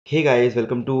Hey guys,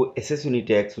 welcome to SS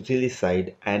Unitech Suchili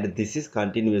side, and this is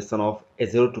continuation of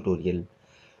Azure tutorial.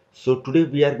 So today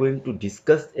we are going to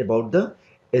discuss about the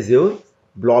Azure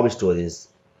Blob storage.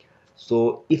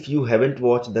 So if you haven't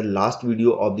watched the last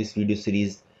video of this video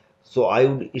series, so I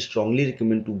would strongly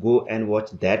recommend to go and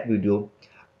watch that video.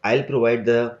 I'll provide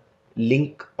the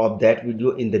link of that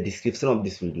video in the description of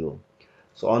this video.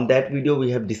 So on that video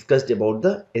we have discussed about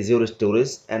the Azure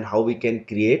storage and how we can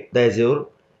create the Azure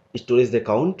storage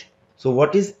account. So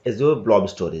what is Azure Blob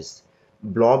storage?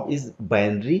 Blob is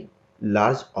binary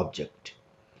large object.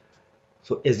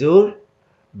 So Azure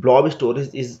Blob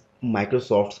storage is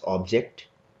Microsoft's object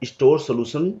store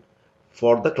solution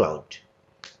for the cloud,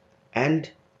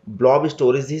 and blob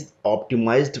storage is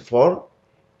optimized for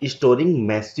storing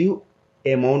massive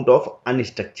amount of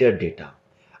unstructured data.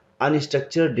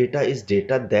 Unstructured data is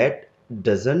data that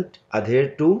doesn't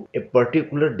adhere to a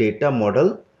particular data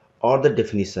model or the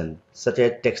definition, such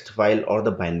as text file or the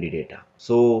binary data.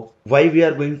 So why we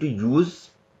are going to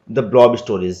use the blob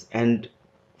storage and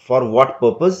for what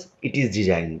purpose it is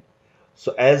designed?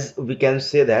 So as we can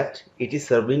say that it is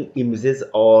serving images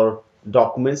or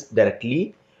documents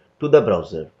directly to the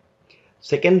browser.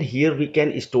 Second, here we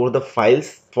can store the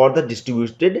files for the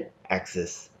distributed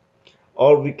access,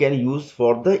 or we can use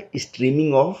for the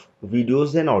streaming of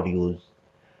videos and audios.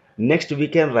 Next, we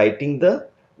can writing the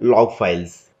log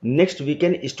files. Next, we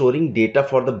can storing data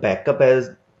for the backup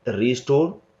as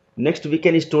restore. Next, we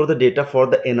can store the data for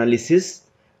the analysis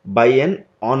by an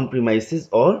on-premises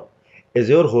or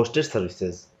Azure hosted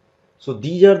services. So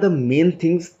these are the main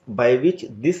things by which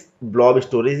this blob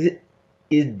storage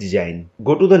is designed.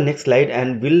 Go to the next slide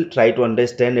and we'll try to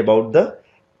understand about the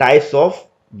types of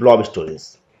blob storage.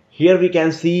 Here we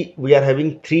can see we are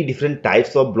having three different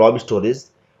types of blob storage.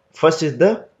 First is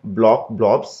the block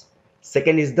blobs,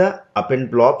 second is the append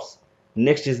blobs,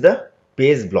 next is the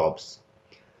page blobs.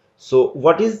 So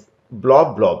what is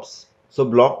blob blobs? So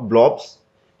block blobs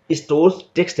stores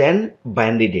text and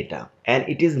binary data, and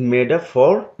it is made up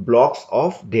for blocks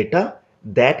of data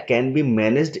that can be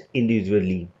managed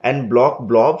individually, and block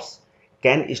blobs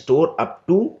can store up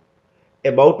to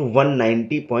about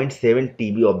 190.7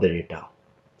 TB of the data.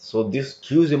 So this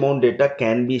huge amount data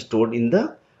can be stored in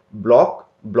the block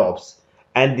blobs,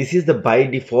 and this is the by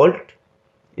default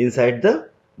inside the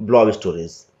blob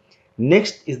storage.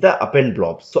 Next is the append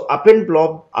blobs. So append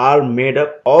blob are made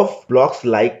up of blocks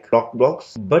like block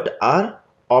blocks but are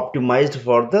optimized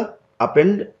for the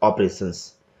append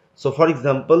operations. So for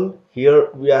example, here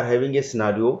we are having a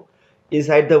scenario.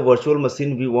 Inside the virtual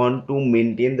machine we want to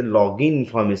maintain the login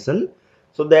information,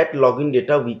 so that login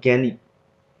data we can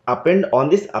append on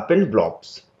this append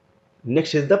blobs.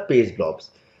 Next is the page blobs.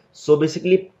 So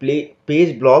basically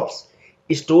page blobs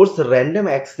stores random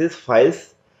access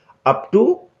files up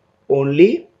to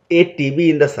only 8 TB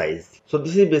in the size. So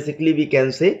this is basically we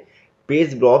can say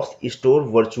page blobs store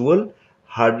virtual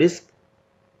hard disk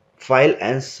file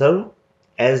and serve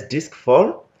as disk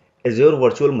for Azure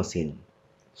virtual machine.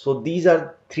 So these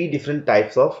are three different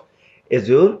types of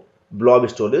Azure blob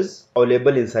storage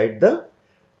available inside the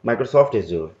Microsoft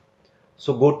Azure.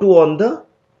 So go to on the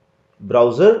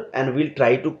browser and we'll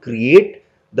try to create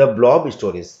the blob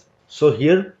storage. So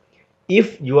here,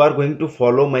 if you are going to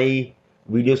follow my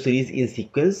video series in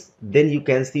sequence, then you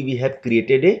can see we have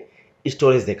created a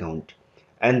storage account,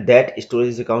 and that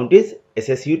storage account is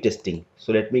SSU testing.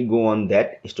 So let me go on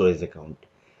that storage account.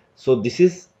 So this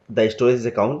is the storage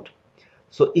account.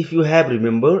 So if you have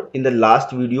remember, in the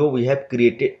last video we have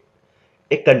created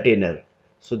a container,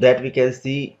 so that we can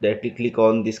see directly click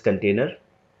on this container.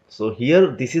 So here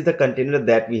this is the container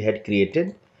that we had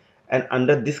created, and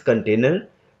under this container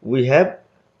we have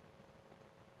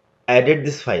added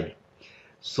this file.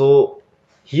 So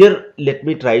here let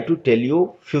me try to tell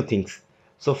you few things.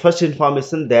 So first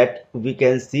information that we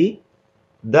can see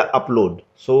the upload.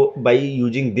 So by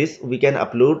using this we can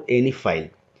upload any file.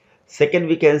 Second,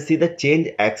 we can see the change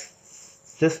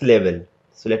access level.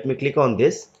 So let me click on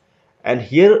this, and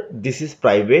here this is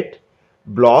private,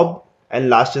 blob, and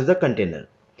last is the container.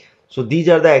 So these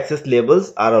are the access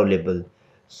levels are available.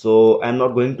 So I'm not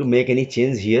going to make any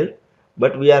change here,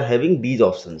 but we are having these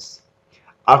options.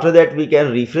 After that we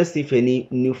can refresh if any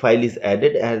new file is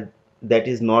added, and that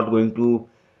is not going to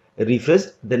refresh,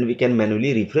 then we can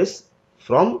manually refresh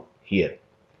from here.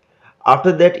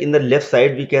 After that, in the left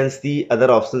side we can see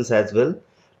other options as well,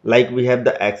 like we have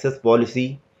the access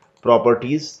policy,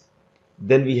 properties,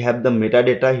 then we have the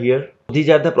metadata here. These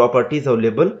are the properties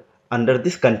available under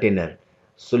this container.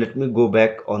 So let me go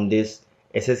back on this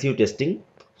SSU testing.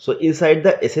 So inside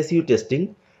the SSU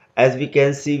testing, as we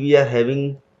can see, we are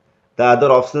having The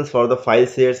other options for the file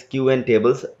shares, queue and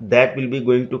tables, that will be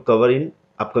going to cover in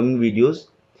upcoming videos.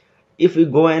 If we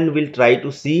go and we'll try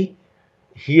to see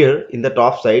here in the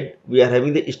top side, we are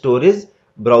having the storage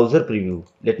browser preview.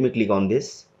 Let me click on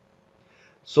this.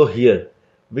 So here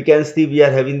we can see we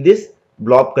are having this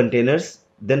blob containers,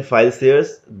 then file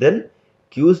shares, then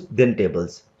queues, then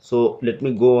tables. So let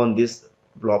me go on this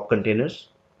blob containers.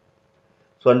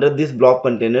 So under this blob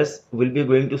containers, we'll be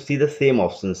going to see the same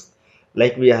options.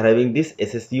 Like we are having this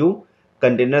SSU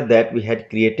container that we had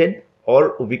created,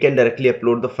 or we can directly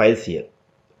upload the files here.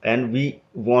 And we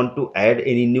want to add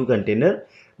any new container,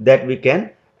 that we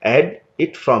can add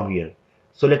it from here.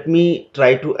 So let me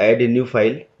try to add a new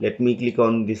file. Let me click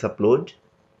on this upload.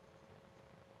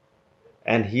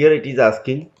 And here it is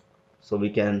asking, so we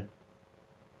can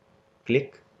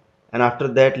click. And after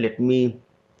that, let me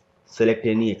select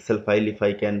any Excel file if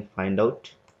I can find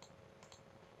out.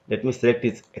 Let me select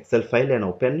this Excel file and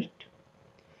open it.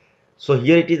 So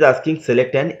here it is asking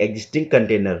select an existing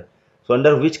container. So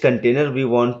under which container we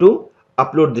want to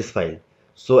upload this file.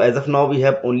 So as of now we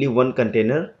have only one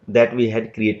container that we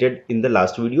had created in the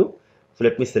last video. So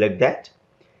let me select that.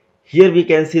 Here we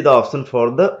can see the option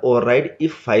for the override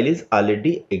if file is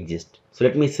already exist. So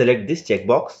let me select this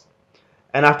checkbox.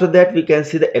 And after that we can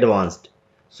see the advanced.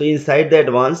 So inside the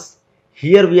advanced,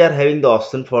 here we are having the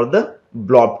option for the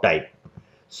blob type.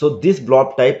 So this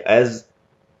blob type, as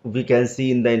we can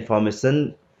see in the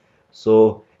information,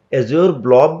 so Azure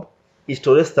Blob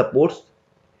Storage supports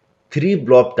three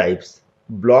blob types: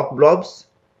 block blobs,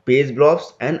 page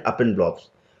blobs, and append blobs.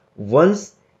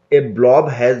 Once a blob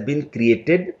has been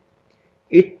created,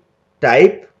 its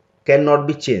type cannot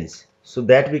be changed. So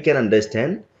that we can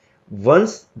understand,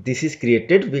 once this is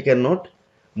created, we cannot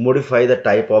modify the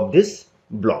type of this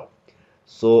blob.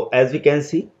 So as we can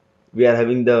see, we are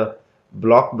having the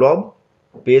block blob,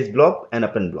 page blob, and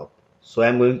append blob. So I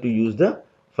am going to use the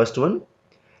first one.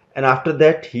 And after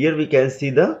that, here we can see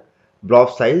the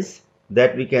blob size,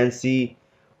 that we can see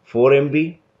 4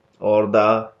 MB, or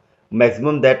the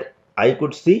maximum that I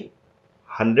could see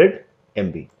 100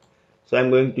 MB. So I am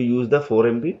going to use the 4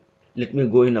 MB. Let me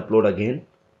go in upload again.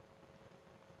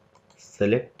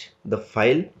 Select the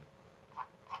file.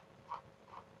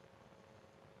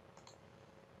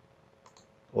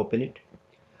 Open it.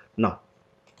 Now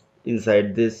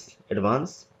inside this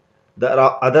advanced, the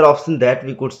other option that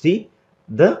we could see,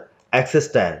 the access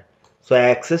tier. So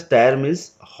access tier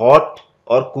means hot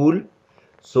or cool.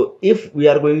 So if we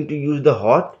are going to use the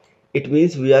hot, it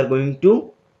means we are going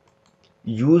to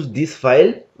use this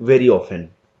file very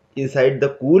often. Inside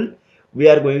the cool, we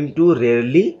are going to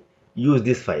rarely use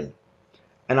this file.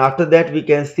 And after that we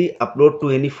can see upload to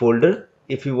any folder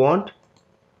if you want.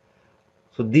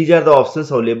 So these are the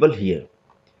options available here.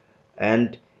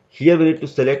 And here we need to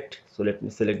select, so let me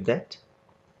select that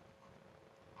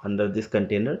under this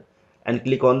container and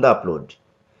click on the upload.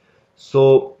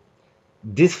 So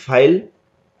this file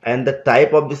and the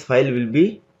type of this file will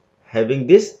be having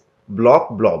this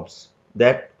block blobs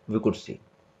that we could see.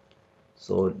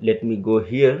 So let me go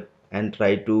here and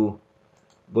try to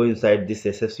go inside this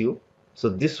SSU. So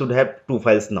this should have two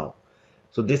files now.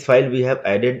 So this file we have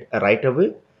added right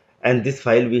away, and this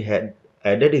file we had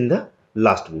added in the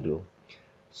last video.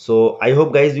 So I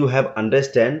hope guys you have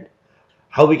understand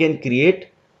how we can create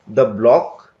the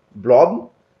blob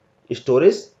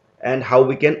storage and how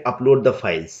we can upload the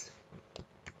files.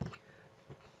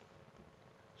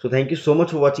 So thank you so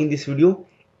much for watching this video.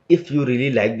 If you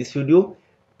really like this video,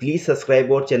 please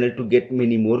subscribe our channel to get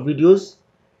many more videos.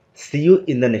 See you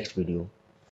in the next video.